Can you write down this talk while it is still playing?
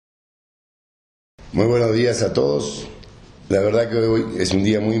Muy buenos días a todos. La verdad que hoy es un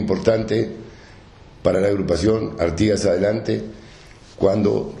día muy importante para la agrupación Artigas Adelante,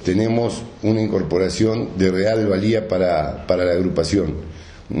 cuando tenemos una incorporación de real valía para la agrupación.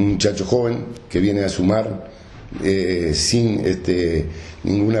 Un muchacho joven que viene a sumar sin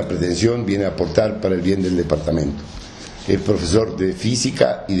ninguna pretensión, viene a aportar para el bien del departamento. Es profesor de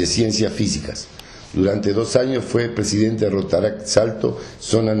física y de ciencias físicas. Durante 2 años fue presidente de Rotaract Salto,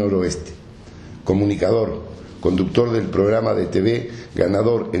 zona noroeste. Comunicador, conductor del programa de TV,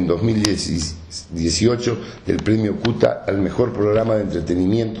 ganador en 2018 del premio CUTA al mejor programa de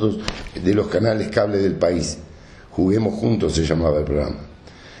entretenimientos de los canales cable del país. Juguemos Juntos se llamaba el programa.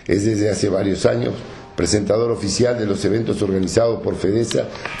 Es desde hace varios años presentador oficial de los eventos organizados por FEDESA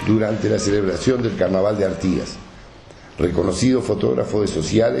durante la celebración del Carnaval de Artigas. Reconocido fotógrafo de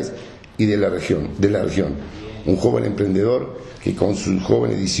sociales y de la región. Un joven emprendedor que con sus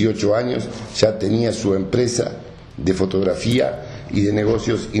jóvenes 18 años ya tenía su empresa de fotografía y de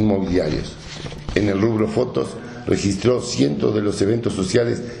negocios inmobiliarios. En el rubro fotos registró cientos de los eventos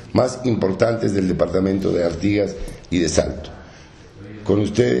sociales más importantes del departamento de Artigas y de Salto. Con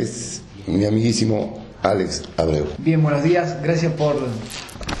ustedes, mi amiguísimo Alex Abreu. Bien, buenos días. Gracias por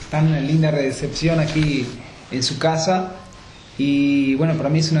tan linda recepción aquí en su casa. Y bueno, para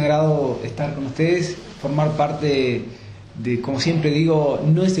mí es un agrado estar con ustedes, formar parte de, como siempre digo,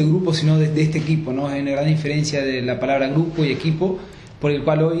 no de este grupo, sino de este equipo, ¿no? Hay una gran diferencia de la palabra grupo y equipo, por el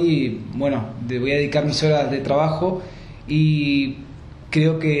cual hoy, bueno, voy a dedicar mis horas de trabajo y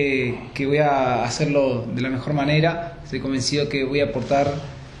creo que voy a hacerlo de la mejor manera. Estoy convencido que voy a aportar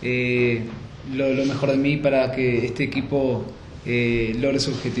lo mejor de mí para que este equipo logre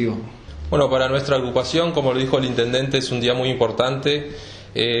su objetivo. Bueno, para nuestra agrupación, como lo dijo el intendente, es un día muy importante.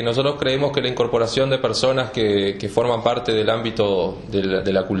 Nosotros creemos que la incorporación de personas que forman parte del ámbito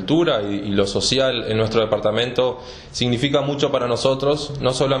de la cultura y lo social en nuestro departamento significa mucho para nosotros,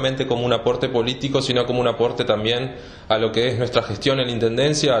 no solamente como un aporte político, sino como un aporte también a lo que es nuestra gestión en la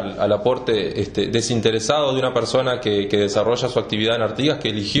intendencia, al aporte desinteresado de una persona que desarrolla su actividad en Artigas, que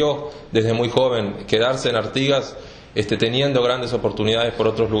eligió desde muy joven quedarse en Artigas, teniendo grandes oportunidades por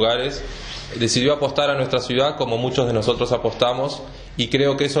otros lugares. Decidió apostar a nuestra ciudad como muchos de nosotros apostamos, y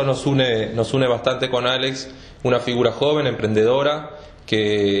creo que eso nos une bastante con Alex, una figura joven, emprendedora,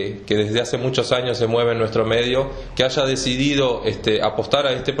 que desde hace muchos años se mueve en nuestro medio, que haya decidido apostar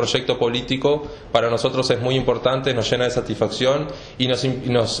a este proyecto político. Para nosotros es muy importante, nos llena de satisfacción y nos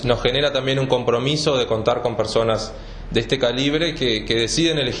genera también un compromiso de contar con personas de este calibre que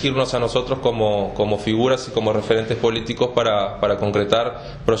deciden elegirnos a nosotros como figuras y como referentes políticos para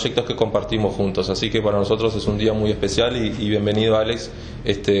concretar proyectos que compartimos juntos. Así que para nosotros es un día muy especial y bienvenido, Alex.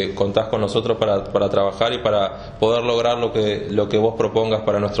 Contás con nosotros para trabajar y para poder lograr lo que vos propongas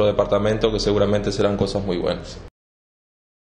para nuestro departamento, que seguramente serán cosas muy buenas.